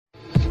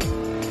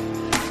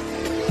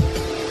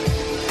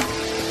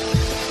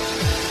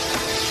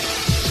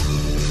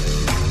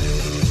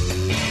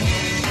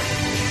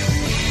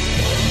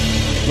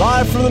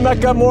Live from the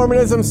Mecca of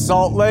Mormonism,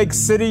 Salt Lake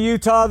City,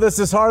 Utah. This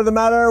is Heart of the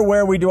Matter,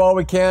 where we do all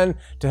we can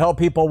to help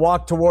people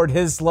walk toward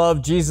His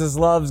love, Jesus'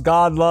 love,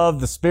 God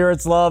love, the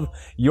Spirit's love,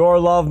 your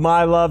love,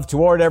 my love,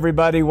 toward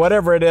everybody,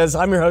 whatever it is.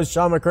 I'm your host,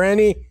 Sean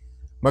McCraney,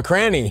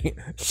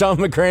 Sean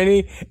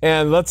McCraney,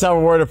 and let's have a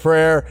word of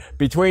prayer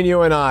between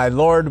you and I.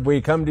 Lord, we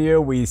come to you,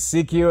 we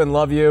seek you and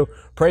love you.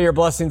 Pray your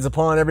blessings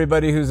upon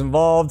everybody who's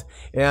involved,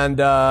 and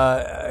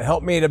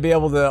help me to be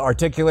able to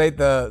articulate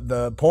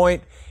the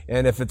point.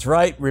 And if it's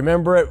right,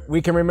 remember it.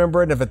 We can remember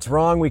it. And if it's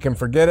wrong, we can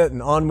forget it,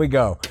 and on we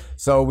go.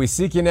 So we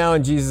seek you now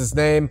in Jesus'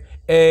 name.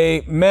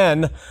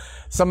 Amen.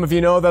 Some of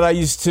you know that I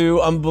used to,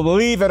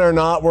 believe it or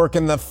not, work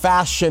in the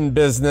fashion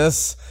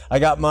business. I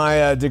got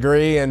my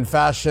degree in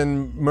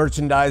fashion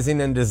merchandising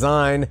and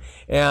design,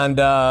 and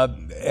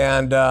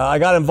I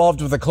got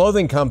involved with a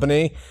clothing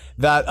company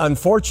that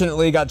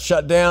unfortunately got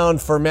shut down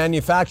for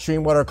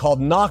manufacturing what are called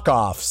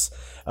knockoffs.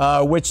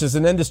 Which is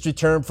an industry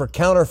term for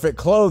counterfeit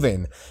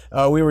clothing.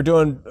 We were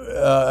doing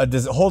a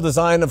whole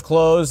design of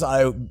clothes.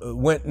 I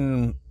went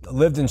and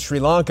lived in Sri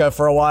Lanka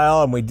for a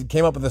while, and we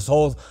came up with this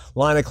whole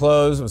line of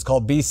clothes. It was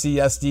called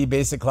BCSD,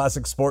 Basic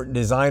Classic Sport and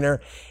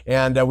Designer,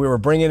 and we were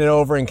bringing it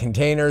over in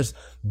containers.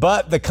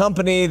 But the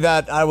company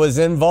that I was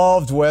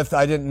involved with,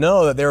 I didn't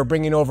know that they were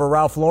bringing over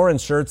Ralph Lauren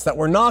shirts that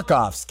were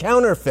knockoffs,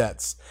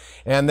 counterfeits.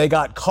 And they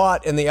got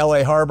caught in the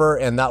LA harbor,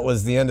 and that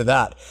was the end of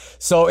that.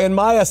 So in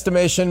my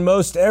estimation,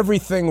 most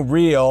everything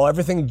real,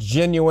 everything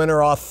genuine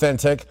or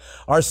authentic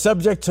are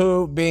subject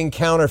to being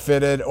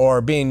counterfeited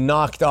or being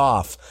knocked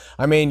off.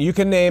 I mean, you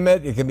can name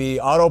it. It can be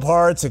auto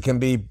parts. It can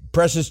be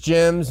precious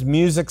gems.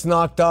 Music's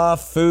knocked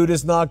off. Food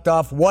is knocked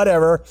off.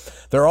 Whatever.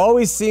 There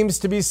always seems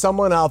to be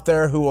someone out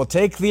there who will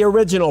take the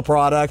original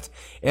product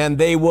and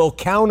they will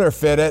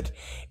counterfeit it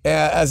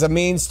as a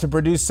means to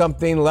produce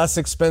something less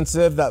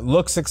expensive that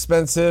looks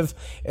expensive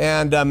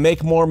and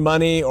make more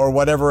money or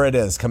whatever it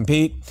is,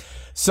 compete.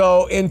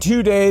 So in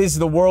 2 days,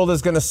 the world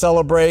is going to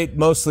celebrate,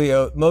 much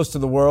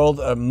of the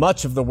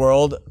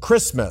world,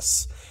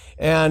 Christmas.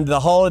 And the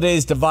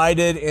holiday's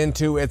divided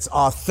into its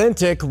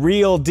authentic,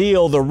 real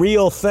deal, the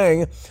real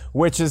thing,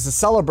 which is a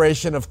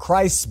celebration of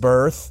Christ's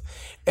birth,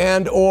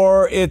 and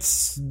or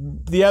it's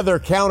the other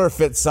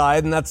counterfeit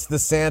side, and that's the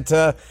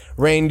Santa,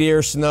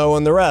 reindeer, snow,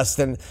 and the rest.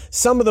 And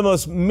some of the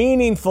most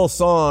meaningful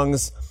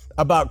songs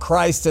about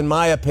Christ, in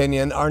my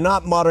opinion, are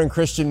not modern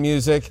Christian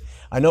music.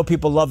 I know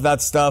people love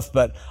that stuff,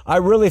 but I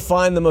really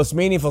find the most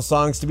meaningful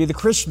songs to be the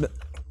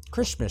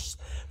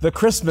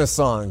Christmas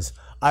songs.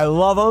 I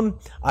love them.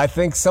 I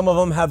think some of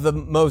them have the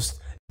most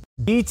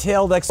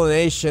detailed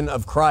explanation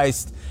of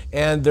Christ,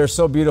 and they're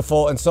so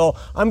beautiful. And so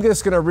I'm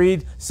just going to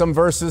read some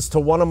verses to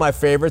one of my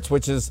favorites,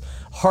 which is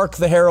Hark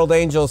the Herald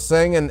Angels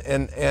Sing,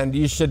 and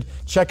you should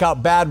check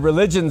out Bad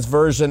Religion's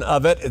version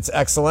of it. It's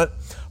excellent.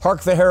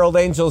 Hark the Herald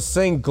Angels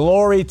Sing,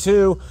 glory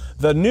to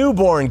the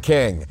newborn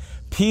King.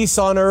 Peace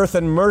on earth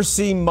and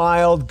mercy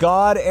mild,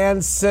 God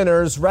and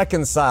sinners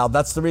reconciled.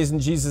 That's the reason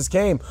Jesus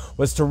came,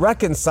 was to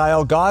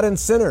reconcile God and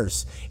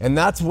sinners. And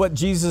that's what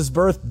Jesus'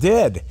 birth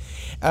did.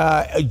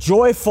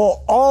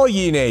 Joyful all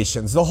ye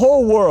nations, the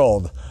whole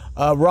world,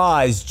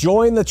 rise,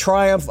 join the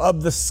triumph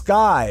of the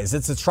skies.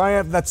 It's a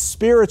triumph that's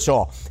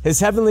spiritual. His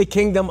heavenly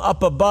kingdom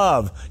up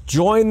above.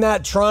 Join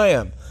that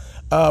triumph.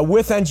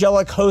 With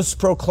angelic hosts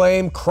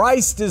proclaim,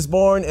 Christ is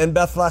born in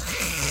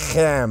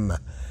Bethlehem.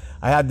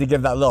 I had to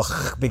give that little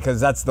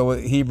because that's the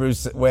Hebrew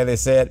way they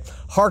say it.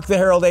 Hark the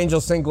herald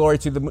angels sing glory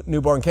to the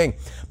newborn king.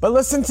 But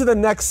listen to the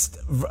next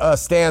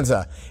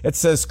stanza. It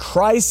says,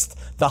 Christ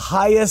the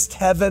highest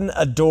heaven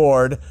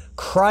adored,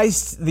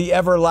 Christ the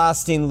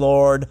everlasting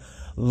Lord,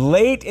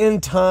 late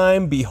in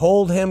time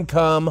behold him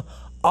come,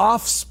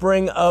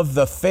 offspring of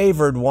the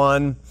favored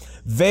one,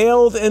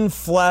 veiled in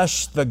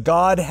flesh the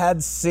God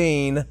had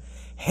seen,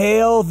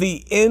 hail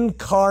the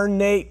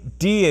incarnate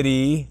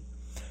deity,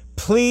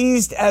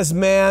 pleased as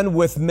man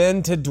with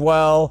men to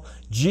dwell,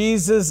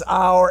 Jesus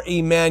our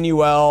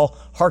Emmanuel.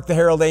 Hark the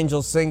herald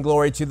angels sing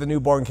glory to the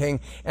newborn King.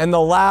 And the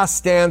last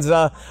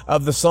stanza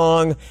of the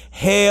song,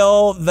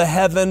 hail the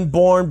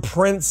heaven-born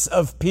Prince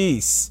of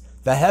Peace.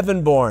 The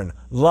heaven-born,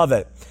 love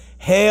it.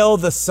 Hail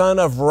the Son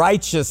of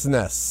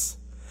Righteousness.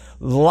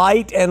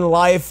 Light and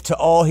life to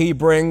all he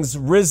brings,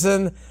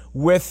 risen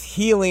with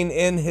healing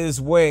in his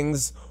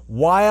wings,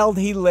 wild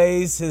he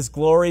lays his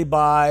glory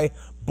by,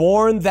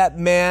 born that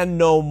man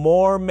no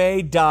more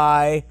may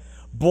die,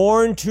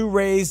 born to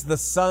raise the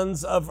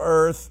sons of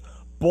earth,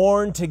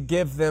 born to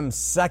give them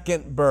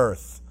second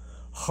birth.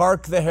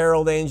 Hark the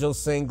herald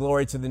angels sing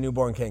glory to the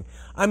newborn King.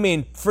 I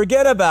mean,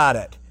 forget about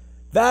it.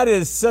 That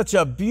is such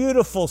a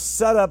beautiful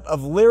setup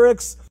of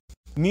lyrics,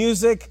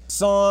 music,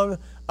 song,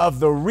 of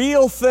the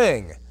real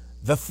thing.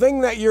 The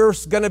thing that you're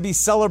going to be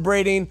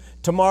celebrating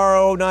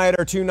tomorrow night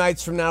or 2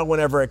 nights from now,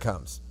 whenever it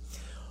comes.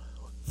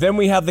 Then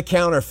we have the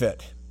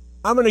counterfeit.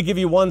 I'm going to give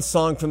you one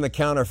song from the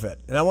counterfeit,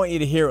 and I want you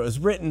to hear it. It was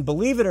written,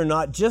 believe it or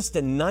not, just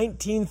in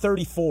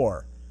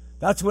 1934.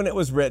 That's when it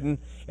was written,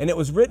 and it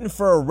was written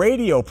for a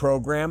radio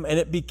program, and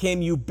it became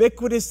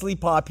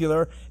ubiquitously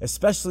popular,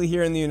 especially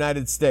here in the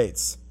United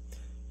States.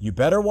 You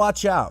better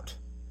watch out.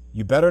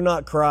 You better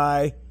not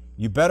cry.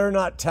 You better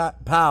not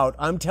pout.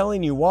 I'm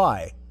telling you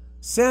why.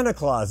 Santa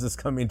Claus is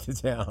coming to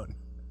town.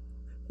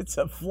 It's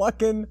a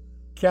fucking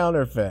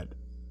counterfeit.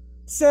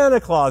 Santa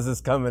Claus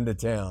is coming to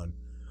town.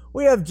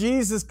 We have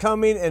Jesus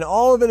coming and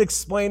all of it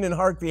explained in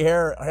Hark the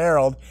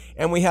Herald,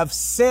 and we have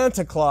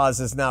Santa Claus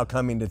is now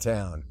coming to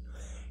town.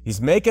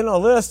 He's making a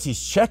list.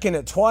 He's checking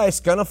it twice,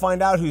 gonna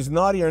find out who's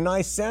naughty or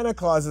nice. Santa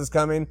Claus is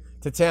coming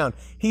to town.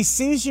 He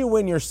sees you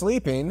when you're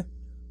sleeping.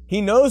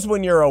 He knows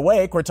when you're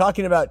awake. We're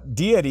talking about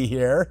deity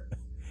here.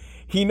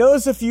 He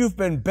knows if you've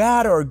been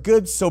bad or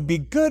good, so be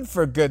good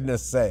for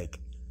goodness sake,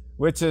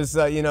 which is,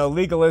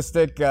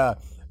 legalistic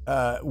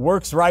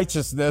works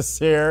righteousness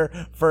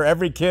here for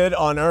every kid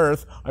on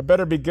earth. I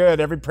better be good.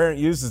 Every parent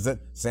uses it.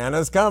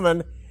 Santa's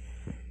coming.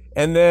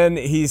 And then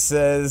he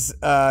says,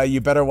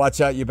 you better watch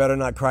out. You better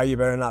not cry. You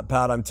better not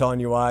pout. I'm telling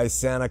you why.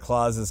 Santa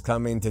Claus is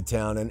coming to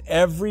town. And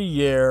every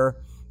year,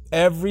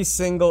 every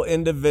single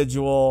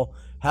individual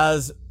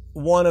has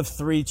one of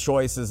three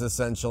choices,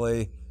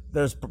 essentially.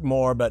 There's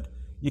more, but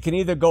you can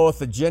either go with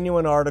the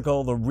genuine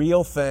article, the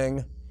real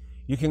thing.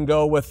 You can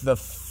go with the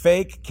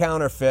fake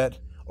counterfeit,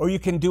 or you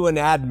can do an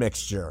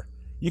admixture.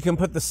 You can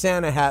put the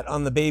Santa hat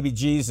on the baby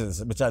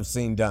Jesus, which I've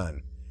seen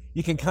done.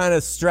 You can kind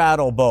of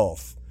straddle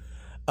both.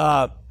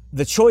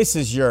 The choice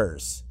is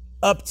yours.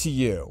 Up to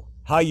you,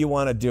 how you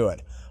want to do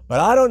it. But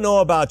I don't know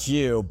about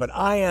you, but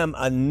I am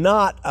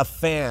not a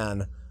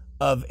fan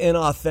of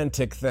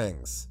inauthentic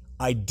things.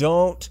 I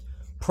don't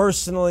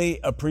personally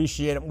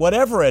appreciate it,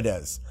 whatever it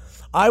is.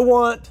 I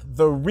want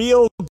the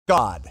real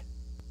God.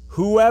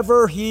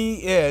 Whoever he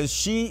is,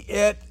 she,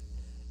 it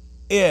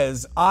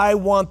is, I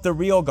want the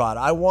real God.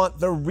 I want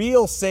the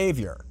real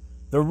Savior,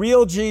 the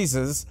real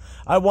Jesus.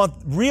 I want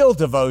real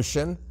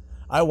devotion.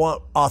 I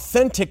want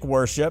authentic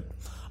worship.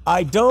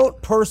 I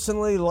don't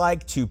personally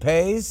like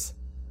toupees.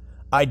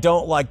 I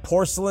don't like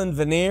porcelain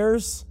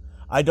veneers.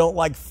 I don't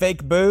like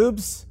fake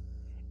boobs.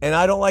 And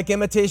I don't like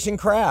imitation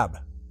crab.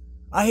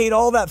 I hate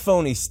all that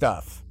phony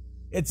stuff.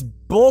 It's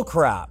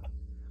bullcrap.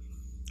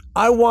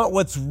 I want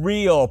what's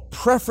real,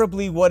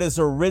 preferably what is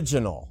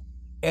original,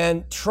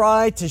 and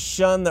try to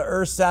shun the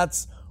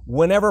ersatz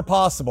whenever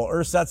possible.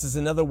 Ersatz is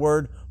another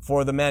word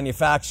for the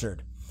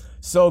manufactured.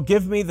 So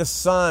give me the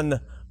sun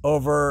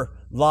over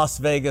Las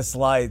Vegas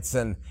lights,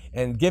 and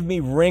give me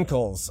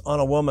wrinkles on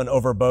a woman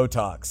over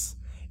Botox,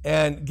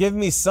 and give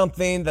me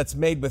something that's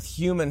made with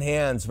human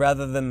hands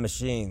rather than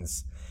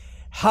machines.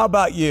 How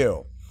about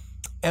you?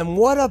 And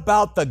what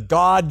about the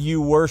God you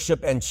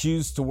worship and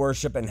choose to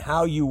worship, and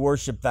how you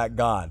worship that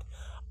God?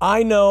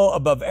 I know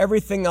above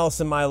everything else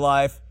in my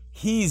life,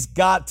 he's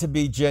got to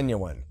be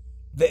genuine.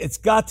 It's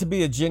got to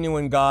be a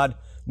genuine God.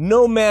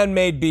 No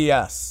man-made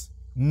BS.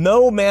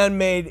 No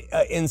man-made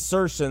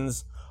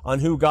insertions on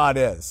who God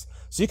is.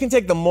 So you can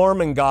take the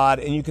Mormon God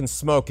and you can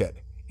smoke it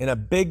in a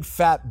big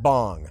fat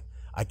bong.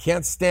 I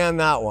can't stand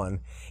that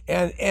one.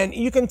 And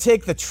you can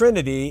take the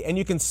Trinity and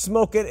you can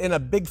smoke it in a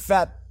big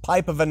fat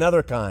pipe of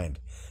another kind,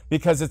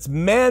 because it's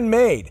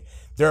man-made.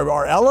 There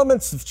are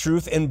elements of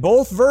truth in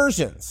both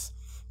versions,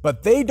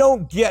 but they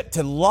don't get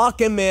to lock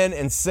him in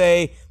and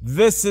say,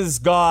 this is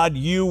God,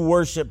 you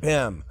worship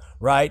him,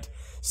 right?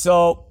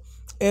 So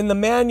in the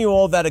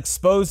manual that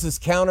exposes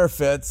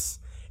counterfeits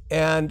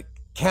and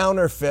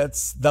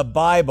counterfeits the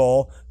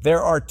Bible,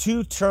 there are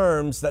two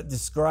terms that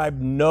describe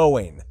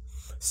knowing.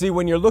 See,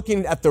 when you're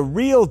looking at the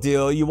real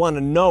deal, you want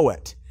to know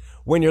it.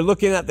 When you're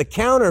looking at the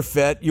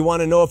counterfeit, you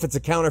want to know if it's a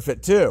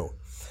counterfeit too.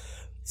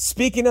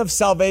 Speaking of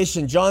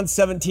salvation, John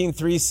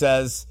 17:3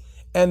 says,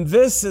 and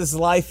this is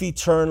life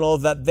eternal,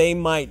 that they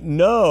might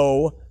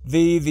know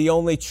thee, the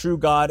only true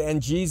God,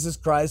 and Jesus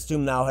Christ,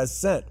 whom thou hast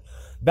sent.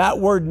 That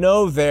word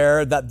know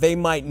there, that they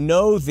might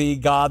know thee,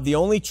 God, the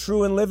only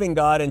true and living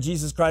God, and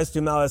Jesus Christ,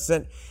 whom thou hast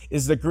sent,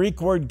 is the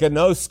Greek word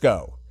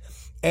gnosko.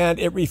 And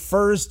it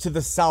refers to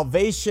the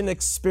salvation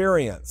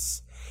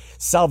experience.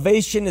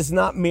 Salvation is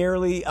not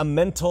merely a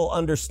mental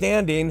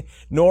understanding,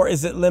 nor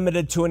is it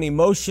limited to an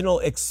emotional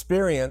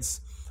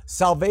experience.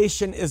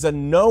 Salvation is a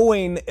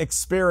knowing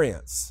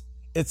experience.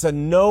 It's a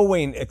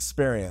knowing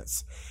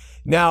experience.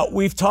 Now,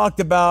 we've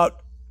talked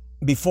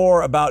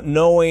before about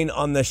knowing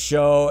on the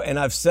show, and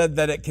I've said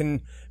that it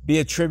can be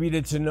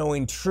attributed to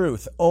knowing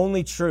truth,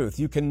 only truth.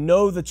 You can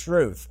know the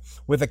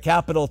truth with a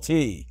capital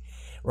T,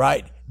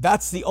 right?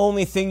 That's the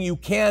only thing you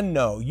can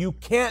know. You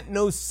can't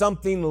know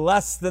something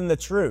less than the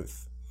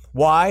truth.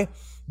 Why?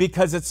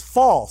 Because it's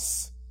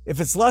false. If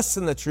it's less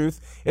than the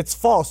truth, it's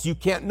false. You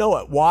can't know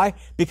it. Why?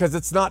 Because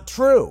it's not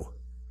true.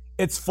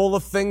 It's full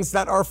of things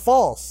that are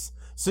false.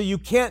 So you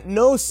can't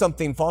know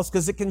something false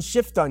because it can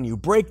shift on you,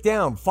 break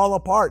down, fall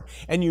apart,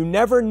 and you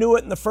never knew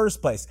it in the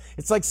first place.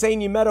 It's like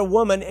saying you met a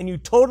woman and you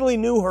totally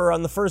knew her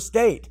on the first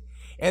date.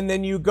 And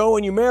then you go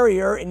and you marry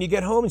her and you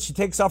get home and she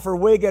takes off her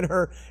wig and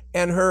her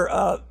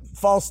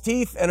false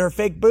teeth and her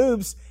fake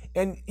boobs,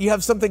 and you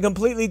have something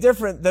completely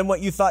different than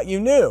what you thought you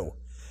knew.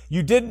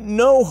 You didn't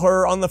know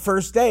her on the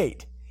first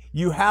date.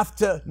 You have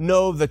to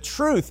know the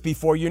truth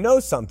before you know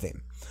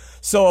something.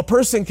 So a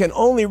person can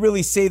only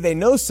really say they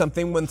know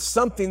something when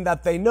something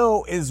that they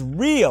know is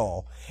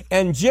real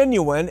and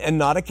genuine and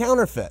not a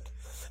counterfeit.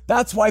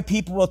 That's why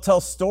people will tell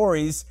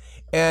stories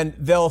and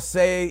they'll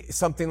say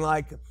something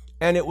like,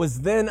 and it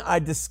was then I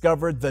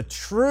discovered the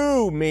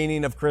true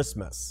meaning of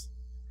Christmas.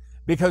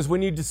 Because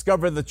when you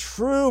discover the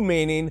true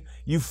meaning,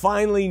 you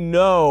finally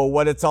know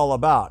what it's all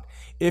about.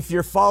 If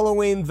you're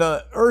following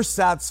the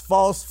ersatz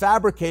false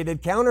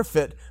fabricated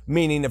counterfeit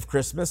meaning of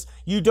Christmas,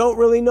 you don't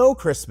really know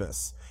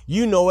Christmas.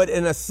 You know it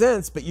in a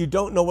sense, but you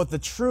don't know what the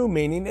true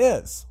meaning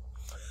is.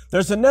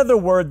 There's another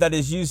word that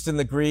is used in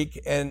the Greek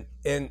and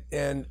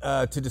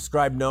to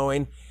describe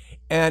knowing,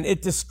 and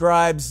it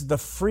describes the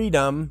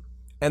freedom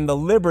and the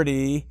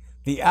liberty,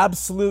 the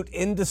absolute,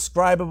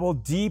 indescribable,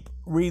 deep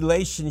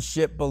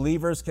relationship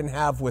believers can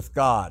have with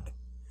God.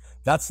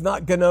 That's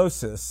not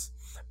gnosis.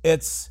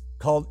 It's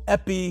called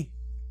epigenosis.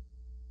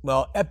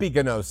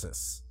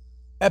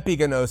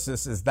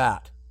 Epigenosis is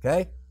that,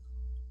 okay?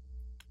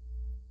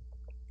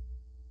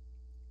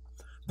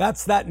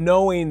 That's that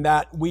knowing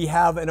that we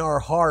have in our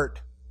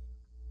heart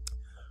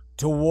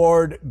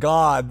toward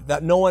God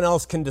that no one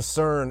else can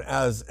discern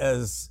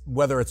as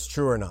whether it's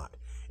true or not.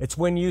 It's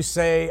when you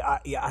say,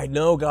 I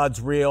know God's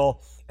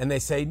real, and they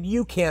say,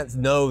 you can't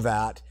know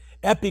that.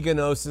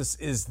 Epigenosis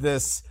is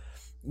this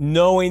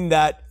knowing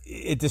that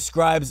it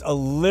describes a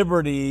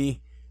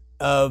liberty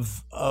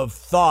of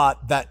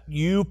thought that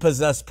you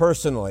possess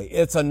personally.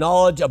 It's a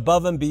knowledge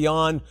above and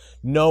beyond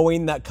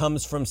knowing that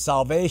comes from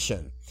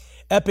salvation.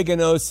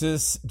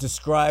 Epigenosis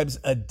describes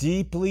a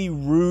deeply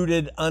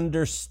rooted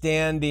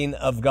understanding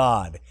of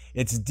God.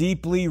 It's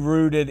deeply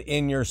rooted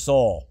in your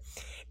soul.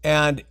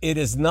 And it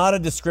is not a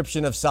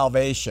description of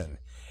salvation,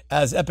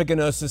 as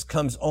epigenosis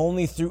comes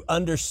only through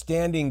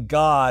understanding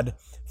God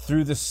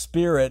through the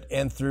Spirit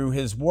and through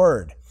His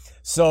Word.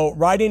 So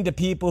writing to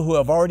people who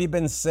have already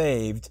been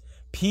saved,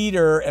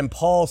 Peter and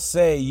Paul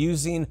say,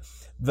 using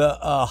the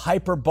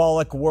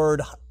hyperbolic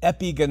word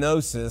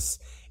epigenosis,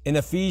 in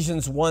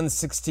Ephesians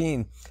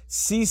 1:16,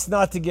 cease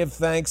not to give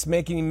thanks,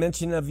 making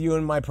mention of you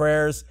in my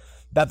prayers,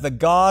 that the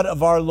God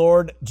of our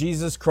Lord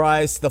Jesus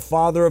Christ, the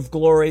Father of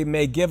glory,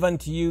 may give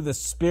unto you the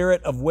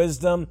spirit of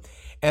wisdom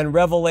and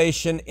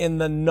revelation in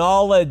the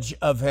knowledge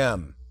of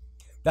Him.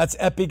 That's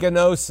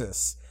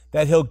epigenosis,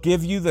 that He'll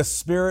give you the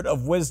spirit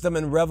of wisdom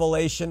and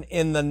revelation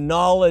in the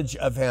knowledge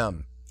of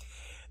Him.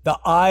 The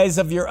eyes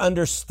of your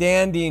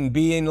understanding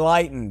be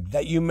enlightened,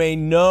 that you may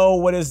know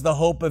what is the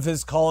hope of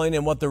His calling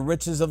and what the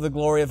riches of the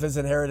glory of His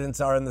inheritance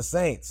are in the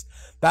saints.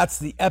 That's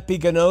the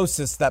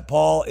epigenosis that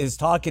Paul is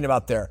talking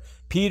about there.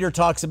 Peter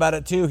talks about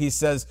it too. He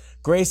says,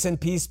 grace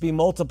and peace be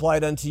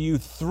multiplied unto you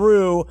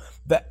through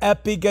the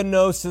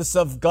epigenosis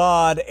of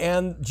God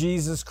and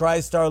Jesus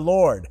Christ our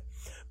Lord.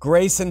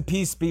 Grace and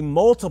peace be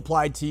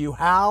multiplied to you.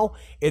 How?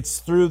 It's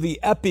through the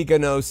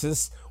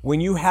epigenosis. When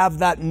you have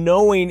that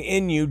knowing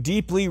in you,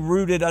 deeply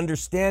rooted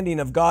understanding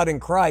of God in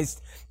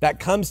Christ that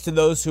comes to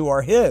those who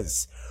are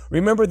His.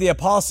 Remember, the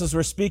apostles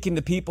were speaking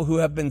to people who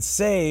have been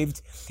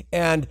saved,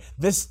 and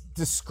this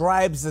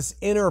describes this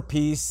inner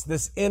peace,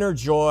 this inner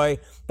joy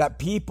that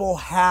people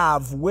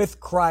have with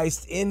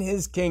Christ in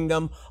His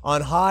kingdom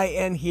on high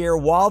and here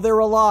while they're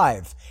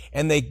alive.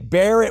 And they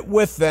bear it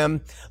with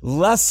them.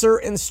 Lesser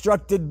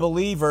instructed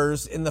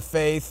believers in the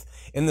faith,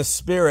 in the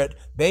Spirit,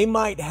 they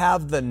might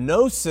have the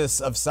gnosis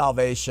of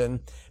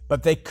salvation,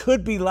 but they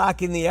could be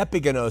lacking the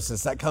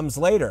epigenosis that comes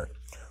later.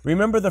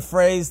 Remember the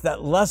phrase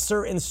that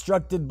lesser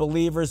instructed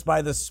believers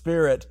by the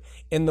Spirit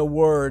in the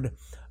Word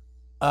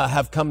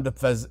have come to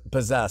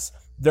possess.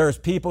 There's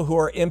people who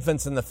are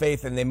infants in the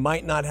faith and they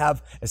might not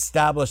have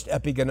established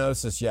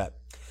epigenosis yet.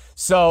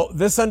 So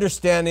this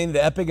understanding, the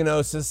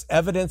epigenosis,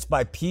 evidenced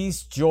by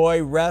peace,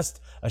 joy, rest,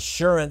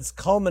 assurance,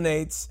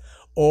 culminates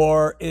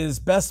or is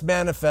best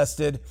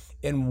manifested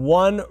in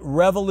one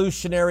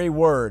revolutionary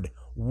word.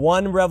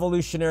 One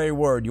revolutionary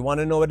word. You want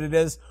to know what it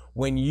is?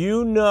 When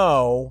you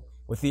know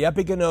with the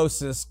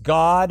epigenosis,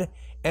 God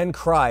and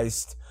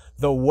Christ,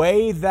 the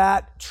way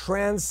that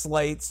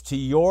translates to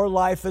your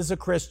life as a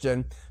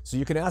Christian, so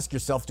you can ask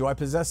yourself, do I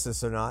possess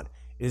this or not,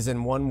 is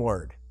in one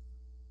word.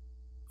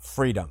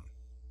 Freedom.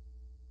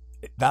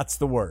 That's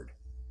the word.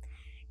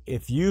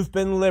 If you've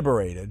been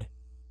liberated,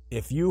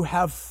 if you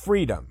have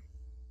freedom,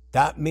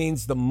 that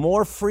means the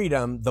more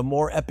freedom, the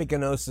more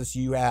epigenosis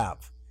you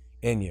have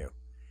in you.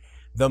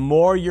 The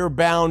more you're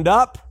bound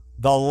up,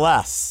 the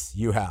less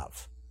you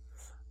have.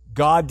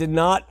 God does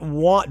not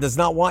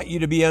want you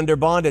to be under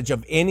bondage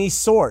of any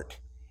sort.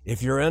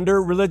 If you're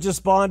under religious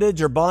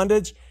bondage or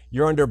bondage,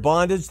 you're under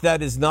bondage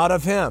that is not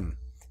of Him.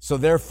 So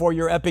therefore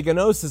your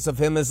epigenosis of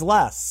Him is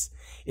less.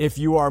 If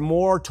you are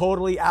more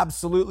totally,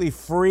 absolutely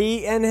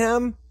free in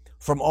Him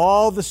from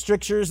all the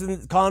strictures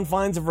and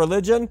confines of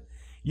religion,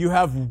 you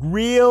have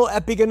real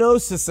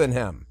epigenosis in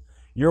Him.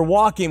 You're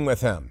walking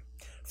with Him.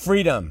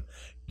 Freedom.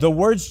 The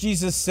words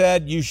Jesus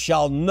said, you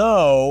shall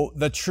know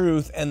the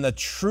truth, and the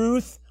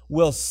truth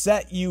will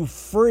set you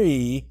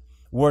free,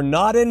 were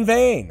not in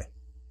vain.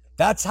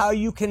 That's how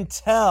you can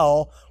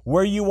tell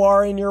where you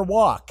are in your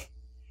walk.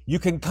 You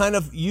can kind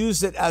of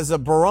use it as a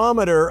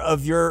barometer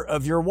of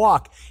your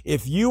walk.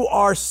 If you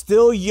are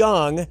still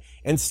young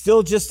and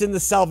still just in the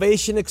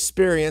salvation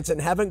experience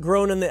and haven't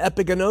grown in the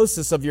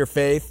epigenosis of your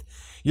faith,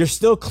 you're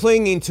still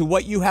clinging to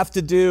what you have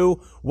to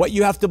do, what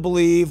you have to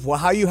believe,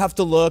 how you have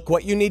to look,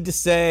 what you need to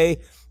say,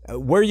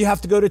 where you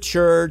have to go to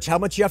church, how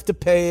much you have to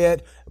pay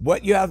it,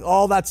 what you have,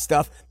 all that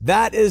stuff.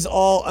 That is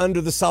all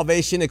under the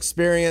salvation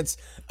experience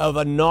of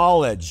a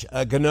knowledge,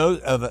 of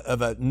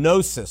a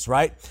gnosis,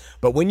 right?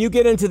 But when you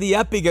get into the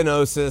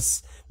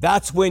epigenosis,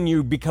 that's when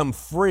you become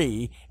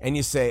free and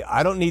you say,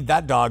 I don't need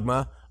that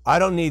dogma. I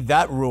don't need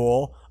that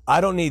rule.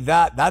 I don't need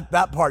that.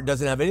 That part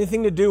doesn't have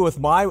anything to do with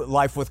my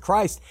life with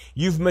Christ.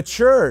 You've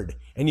matured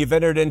and you've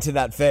entered into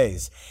that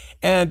phase.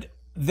 And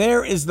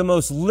there is the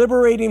most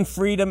liberating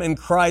freedom in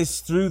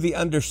Christ through the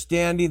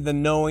understanding, the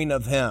knowing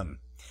of Him.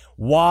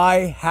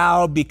 Why?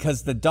 How?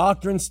 Because the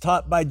doctrines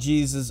taught by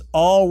Jesus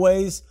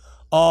always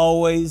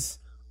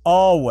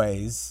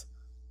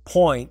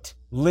point,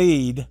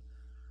 lead,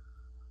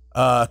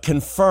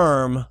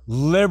 confirm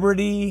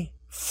liberty,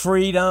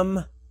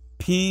 freedom,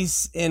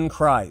 peace in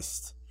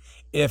Christ.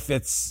 If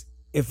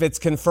it's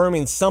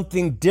confirming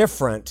something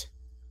different,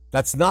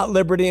 that's not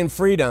liberty and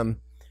freedom,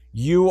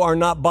 you are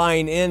not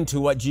buying into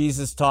what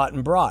Jesus taught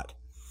and brought.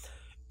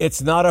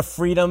 It's not a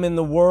freedom in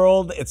the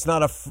world.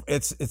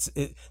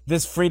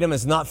 This freedom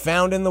is not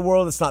found in the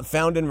world. It's not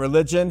found in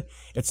religion.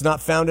 It's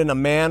not found in a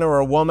man or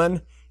a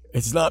woman.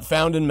 It's not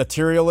found in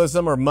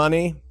materialism or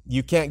money.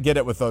 You can't get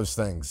it with those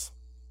things.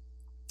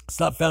 It's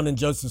not found in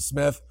Joseph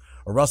Smith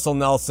or Russell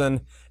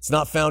Nelson. It's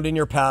not found in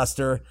your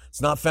pastor.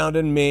 It's not found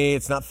in me.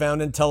 It's not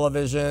found in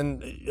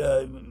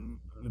television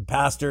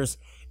pastors.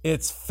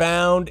 It's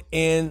found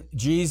in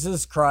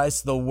Jesus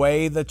Christ, the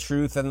way, the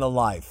truth, and the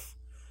life.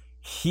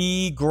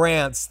 He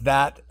grants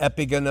that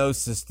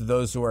epigenosis to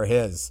those who are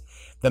His.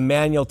 The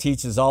manual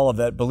teaches all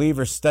of it.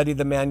 Believers study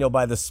the manual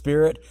by the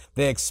Spirit.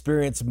 They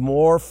experience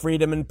more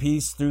freedom and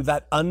peace through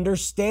that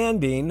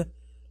understanding,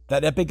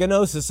 that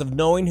epigenosis of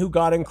knowing who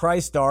God and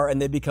Christ are, and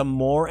they become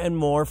more and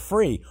more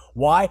free.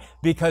 Why?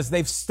 Because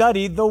they've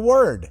studied the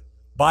Word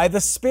by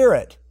the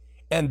Spirit.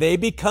 And they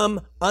become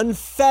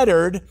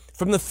unfettered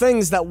from the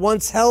things that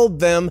once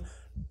held them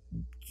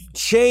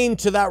chained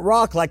to that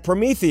rock like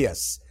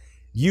Prometheus.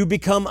 You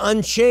become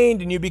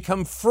unchained and you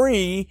become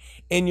free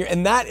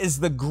and that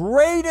is the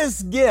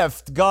greatest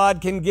gift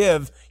God can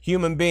give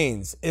human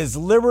beings, is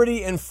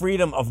liberty and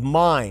freedom of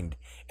mind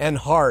and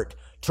heart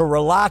to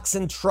relax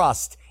and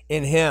trust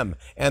in Him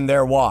and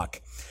their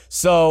walk.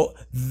 So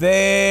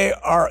there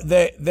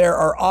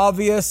are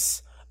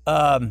obvious,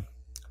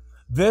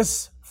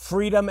 this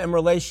freedom and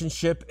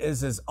relationship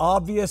is as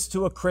obvious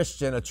to a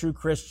Christian, a true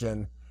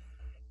Christian,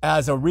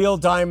 as a real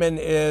diamond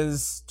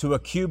is to a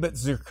cubit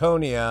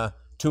zirconia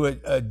to a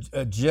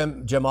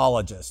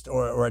gemologist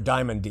or a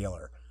diamond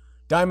dealer.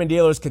 Diamond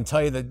dealers can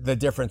tell you the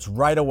difference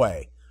right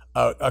away.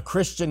 A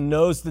Christian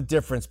knows the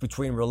difference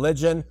between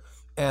religion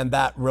and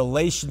that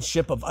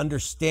relationship of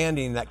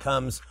understanding that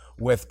comes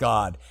with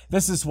God.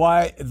 This is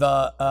why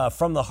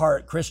from the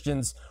heart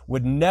Christians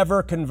would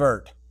never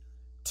convert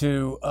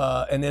to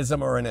an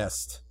ism or an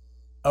ist.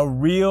 A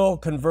real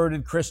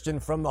converted Christian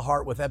from the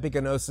heart with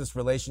epigenosis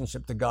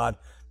relationship to God,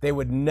 they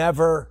would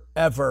never,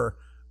 ever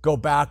go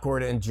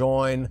backward and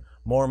join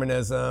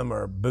Mormonism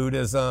or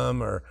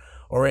Buddhism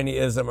or any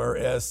ism or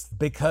ist,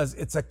 because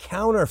it's a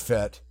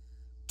counterfeit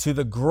to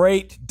the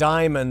great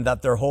diamond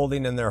that they're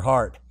holding in their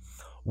heart.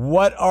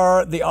 What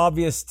are the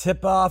obvious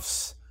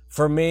tip-offs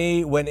for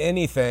me when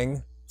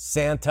anything?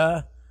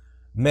 Santa,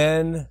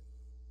 men,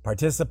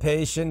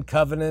 participation,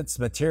 covenants,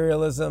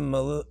 materialism,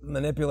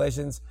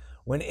 manipulations,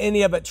 when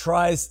any of it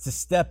tries to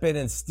step in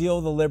and steal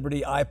the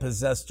liberty I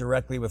possess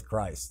directly with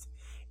Christ.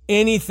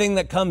 Anything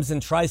that comes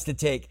and tries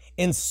to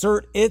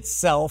insert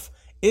itself,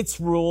 its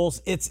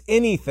rules, its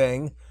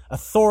anything,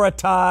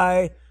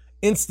 authority,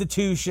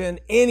 institution,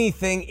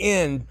 anything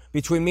in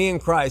between me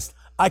and Christ,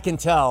 I can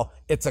tell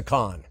it's a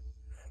con.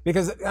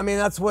 Because,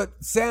 that's what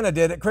Santa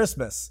did at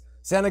Christmas.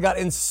 Santa got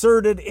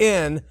inserted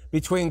in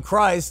between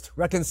Christ,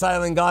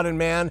 reconciling God and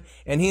man,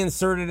 and he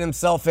inserted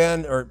himself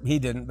in, or he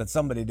didn't, but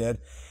somebody did.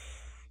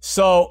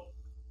 So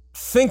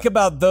think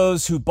about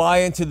those who buy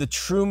into the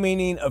true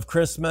meaning of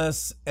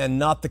Christmas and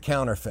not the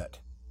counterfeit.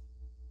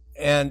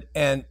 And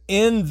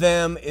in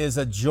them is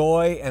a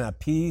joy and a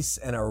peace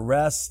and a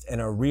rest and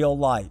a real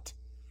light.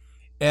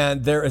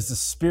 And there is the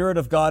Spirit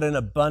of God in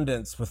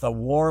abundance with a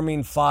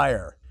warming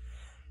fire.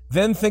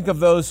 Then think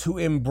of those who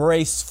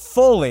embrace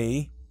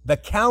fully the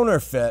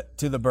counterfeit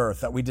to the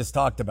birth that we just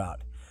talked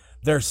about.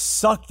 They're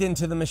sucked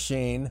into the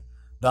machine,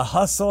 the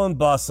hustle and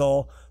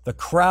bustle, the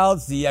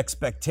crowds, the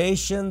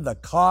expectation, the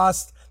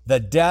cost, the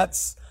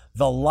debts,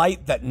 the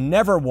light that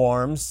never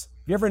warms.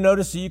 Have you ever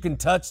noticed that you can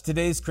touch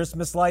today's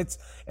Christmas lights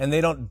and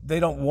they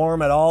don't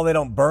warm at all? They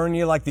don't burn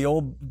you like the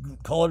old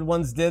colored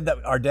ones did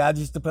that our dad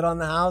used to put on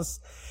the house?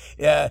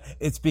 Yeah,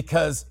 it's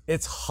because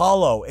it's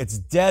hollow. It's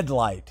dead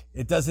light.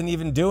 It doesn't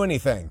even do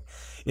anything.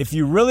 If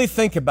you really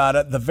think about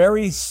it, the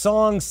very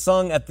songs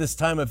sung at this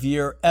time of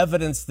year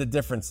evidence the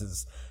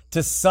differences.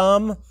 To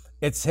some,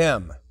 it's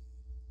hymn.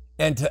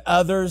 And to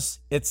others,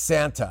 it's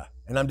Santa.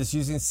 And I'm just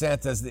using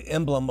Santa as the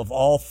emblem of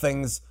all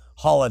things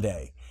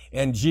holiday.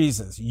 And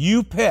Jesus,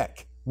 you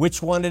pick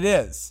which one it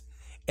is.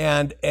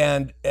 And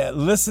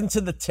listen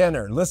to the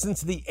tenor, listen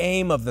to the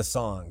aim of the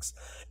songs,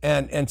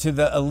 and to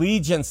the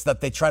allegiance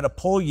that they try to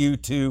pull you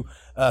to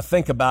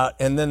think about,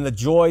 and then the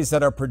joys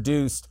that are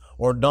produced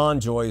or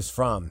non-joys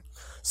from.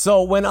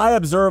 So when I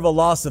observe a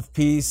loss of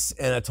peace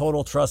and a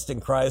total trust in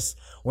Christ,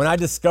 when I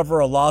discover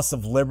a loss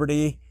of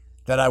liberty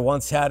that I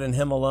once had in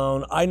Him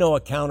alone, I know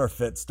a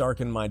counterfeit's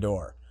darkened my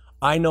door.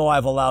 I know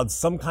I've allowed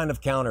some kind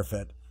of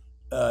counterfeit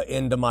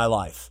into my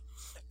life.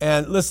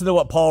 And listen to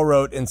what Paul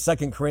wrote in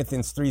 2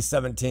 Corinthians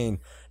 3:17.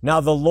 Now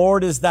the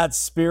Lord is that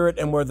Spirit,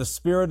 and where the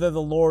Spirit of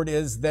the Lord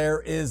is,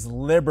 there is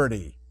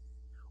liberty.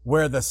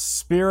 Where the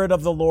Spirit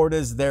of the Lord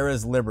is, there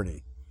is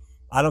liberty.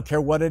 I don't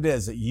care what it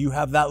is, you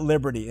have that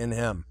liberty in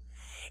Him.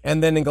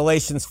 And then in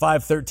Galatians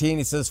 5:13,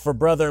 he says, for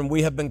brethren,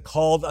 we have been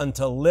called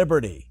unto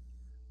liberty.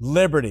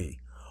 Liberty.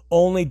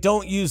 Only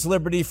don't use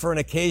liberty for an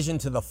occasion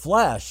to the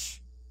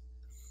flesh,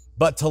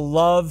 but to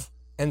love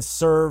and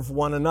serve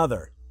one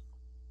another.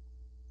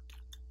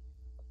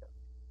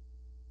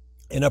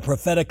 In a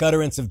prophetic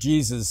utterance of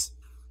Jesus,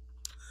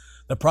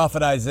 the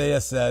prophet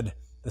Isaiah said,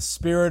 the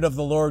Spirit of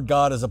the Lord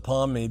God is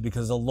upon me,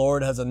 because the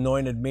Lord has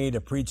anointed me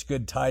to preach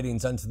good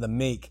tidings unto the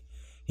meek.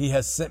 He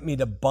has sent me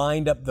to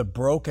bind up the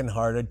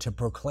brokenhearted, to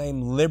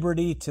proclaim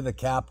liberty to the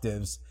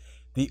captives,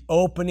 the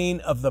opening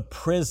of the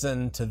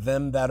prison to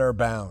them that are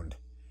bound.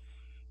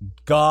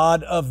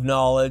 God of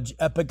knowledge,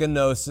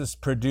 epigenosis,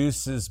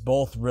 produces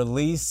both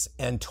release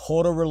and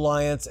total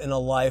reliance in a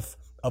life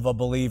of a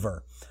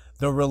believer.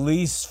 The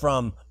release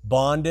from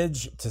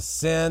bondage to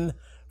sin,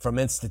 from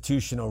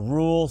institutional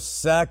rules,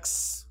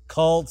 sex,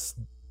 cults,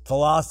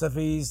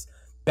 philosophies,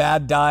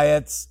 bad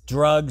diets,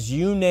 drugs,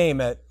 you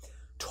name it.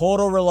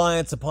 Total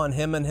reliance upon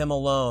Him and Him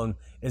alone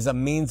is a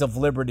means of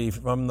liberty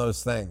from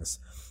those things.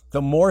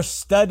 The more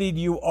studied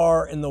you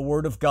are in the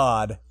Word of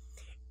God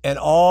and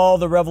all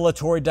the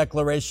revelatory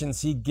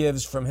declarations He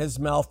gives from His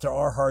mouth to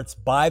our hearts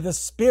by the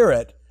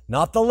Spirit,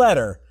 not the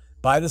letter,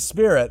 by the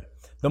Spirit,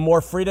 the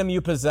more freedom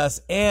you possess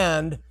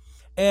and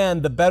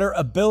the better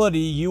ability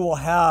you will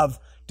have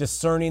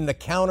discerning the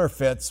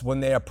counterfeits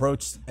when they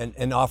approach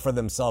and offer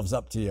themselves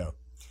up to you.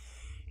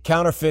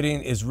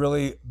 Counterfeiting is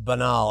really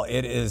banal.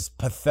 It is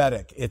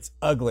pathetic. It's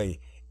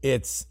ugly.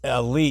 It's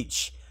a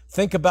leech.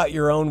 Think about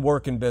your own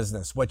work and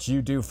business, what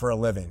you do for a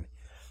living.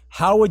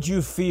 How would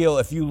you feel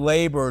if you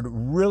labored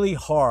really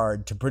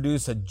hard to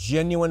produce a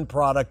genuine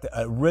product,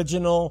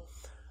 original,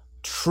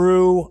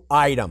 true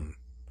item,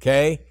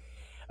 okay?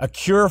 A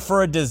cure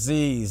for a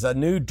disease, a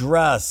new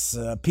dress,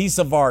 a piece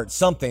of art,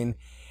 something,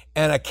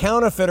 and a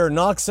counterfeiter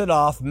knocks it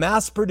off,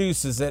 mass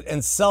produces it,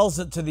 and sells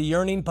it to the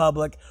yearning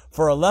public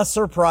for a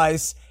lesser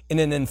price in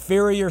an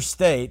inferior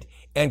state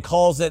and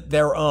calls it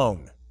their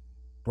own,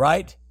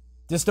 right?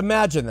 Just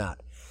imagine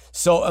that.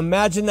 So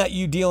imagine that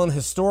you deal in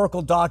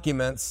historical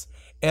documents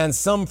and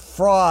some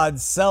fraud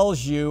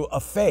sells you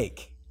a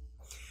fake.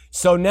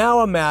 So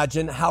now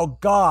imagine how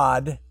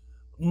God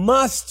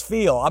must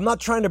feel. I'm not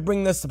trying to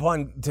bring this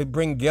upon to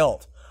bring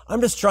guilt.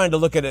 I'm just trying to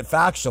look at it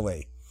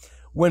factually.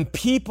 When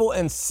people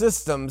and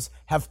systems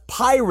have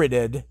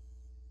pirated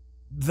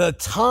the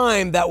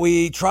time that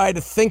we try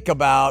to think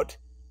about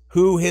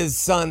who His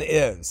Son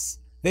is.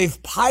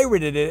 They've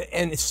pirated it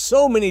in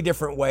so many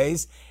different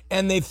ways,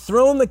 and they've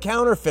thrown the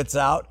counterfeits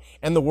out,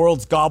 and the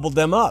world's gobbled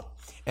them up,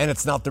 and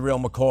it's not the real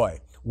McCoy.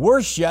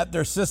 Worse yet,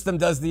 their system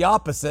does the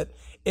opposite.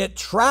 It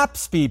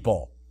traps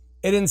people.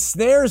 It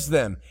ensnares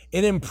them.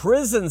 It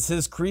imprisons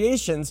His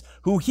creations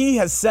who He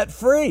has set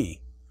free.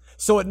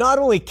 So it not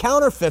only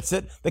counterfeits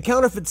it, the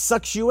counterfeit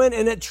sucks you in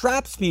and it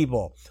traps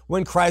people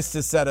when Christ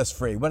has set us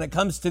free. When it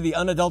comes to the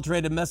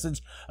unadulterated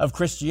message of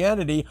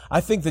Christianity, I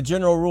think the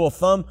general rule of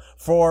thumb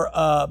for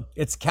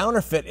its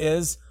counterfeit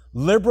is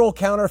liberal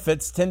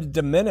counterfeits tend to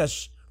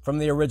diminish from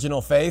the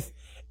original faith,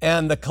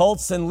 and the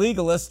cults and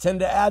legalists tend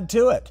to add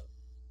to it.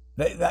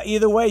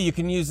 Either way, you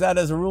can use that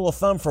as a rule of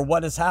thumb for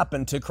what has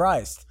happened to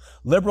Christ.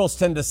 Liberals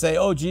tend to say,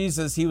 oh,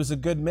 Jesus, He was a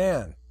good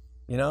man.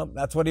 You know,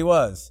 that's what He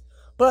was.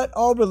 But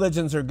all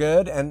religions are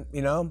good, and,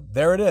 you know,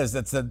 there it is.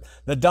 It's the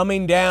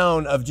dumbing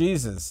down of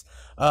Jesus.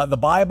 The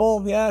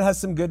Bible, yeah, it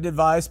has some good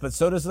advice, but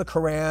so does the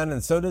Quran,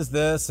 and so does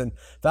this. And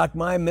in fact,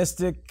 my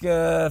mystic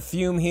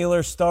fume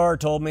healer Star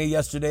told me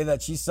yesterday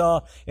that she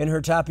saw in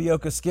her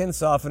tapioca skin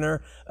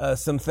softener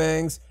some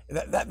things.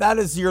 That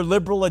is your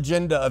liberal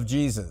agenda of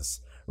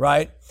Jesus,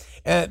 right?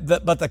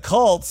 But the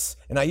cults,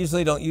 and I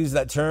usually don't use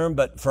that term,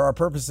 but for our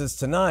purposes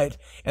tonight,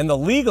 and the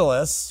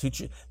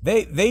legalists,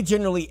 they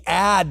generally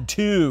add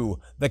to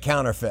the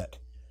counterfeit.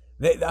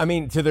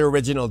 To the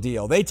original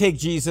deal. They take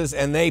Jesus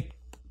and they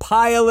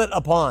pile it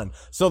upon.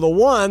 So the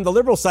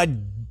liberal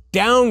side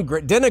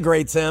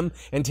denigrates Him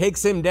and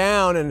takes Him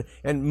down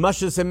and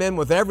mushes Him in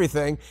with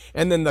everything.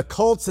 And then the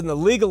cults and the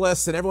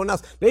legalists and everyone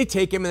else, they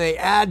take Him and they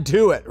add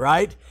to it,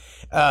 right?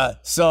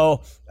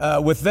 So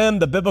with them,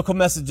 the biblical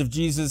message of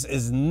Jesus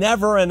is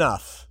never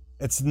enough.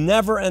 It's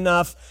never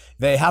enough.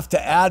 They have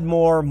to add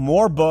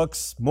more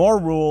books, more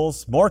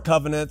rules, more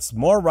covenants,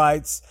 more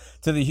rights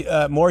to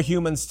the more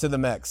humans to the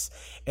mix.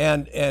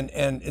 And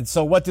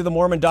so what do the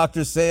Mormon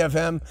doctors say of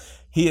him?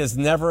 He is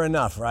never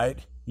enough, right?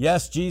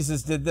 Yes,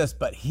 Jesus did this,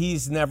 but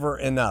he's never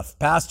enough.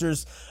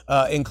 Pastors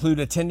include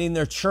attending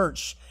their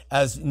church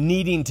as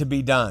needing to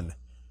be done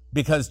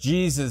because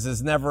Jesus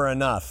is never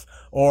enough,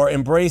 or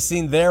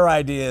embracing their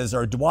ideas,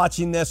 or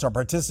watching this, or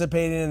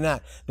participating in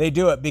that. They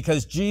do it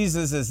because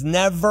Jesus is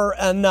never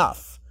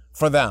enough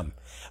for them.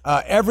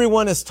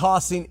 Everyone is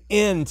tossing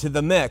into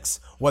the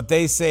mix what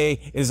they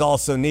say is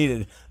also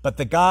needed. But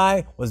the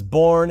guy was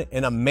born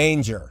in a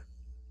manger,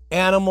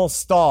 animal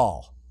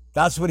stall.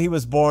 That's what he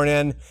was born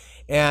in.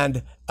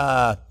 And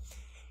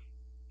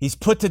he's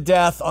put to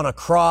death on a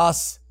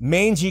cross,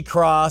 mangy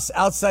cross,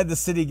 outside the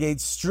city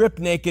gates, stripped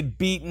naked,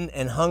 beaten,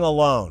 and hung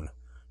alone.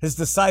 His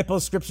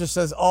disciples, scripture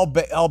says, all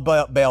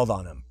bailed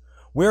on him.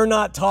 We're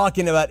not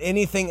talking about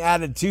anything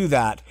added to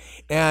that.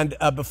 And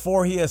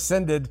before he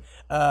ascended,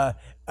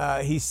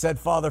 he said,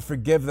 Father,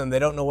 forgive them. They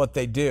don't know what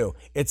they do.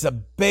 It's a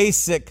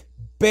basic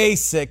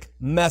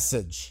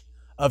message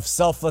of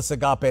selfless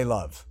agape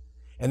love.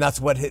 And that's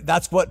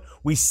what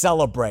we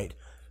celebrate.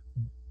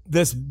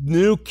 This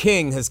new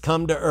king has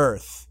come to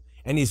earth,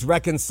 and he's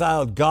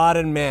reconciled God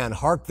and man.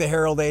 Hark the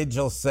herald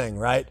angels sing,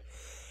 right?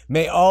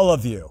 May all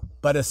of you,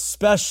 but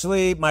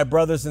especially my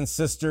brothers and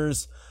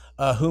sisters,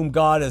 whom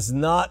God is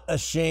not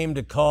ashamed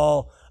to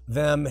call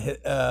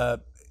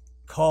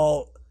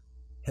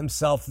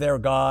himself their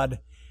God,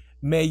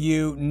 may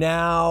you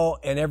now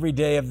and every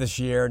day of this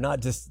year, not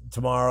just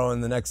tomorrow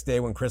and the next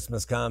day when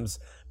Christmas comes,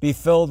 be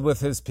filled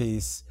with his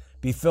peace,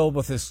 be filled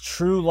with his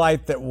true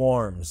light that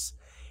warms,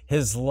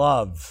 his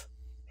love,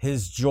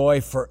 his joy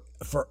for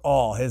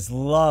all, his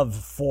love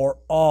for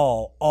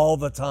all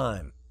the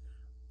time,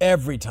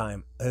 every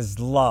time, his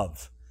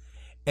love,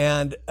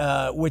 and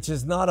which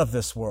is not of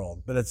this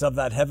world, but it's of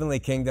that heavenly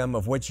kingdom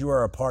of which you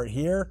are a part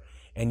here,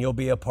 and you'll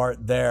be a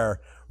part there.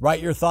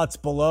 Write your thoughts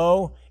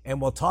below, and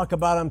we'll talk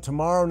about them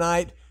tomorrow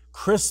night,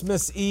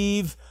 Christmas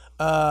Eve.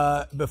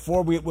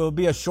 Will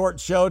be a short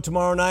show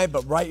tomorrow night,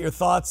 but write your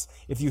thoughts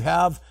if you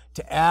have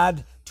to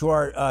add to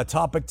our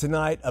topic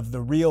tonight of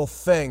the real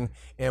thing,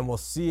 and we'll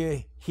see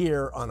you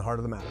here on Heart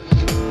of the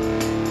Matter.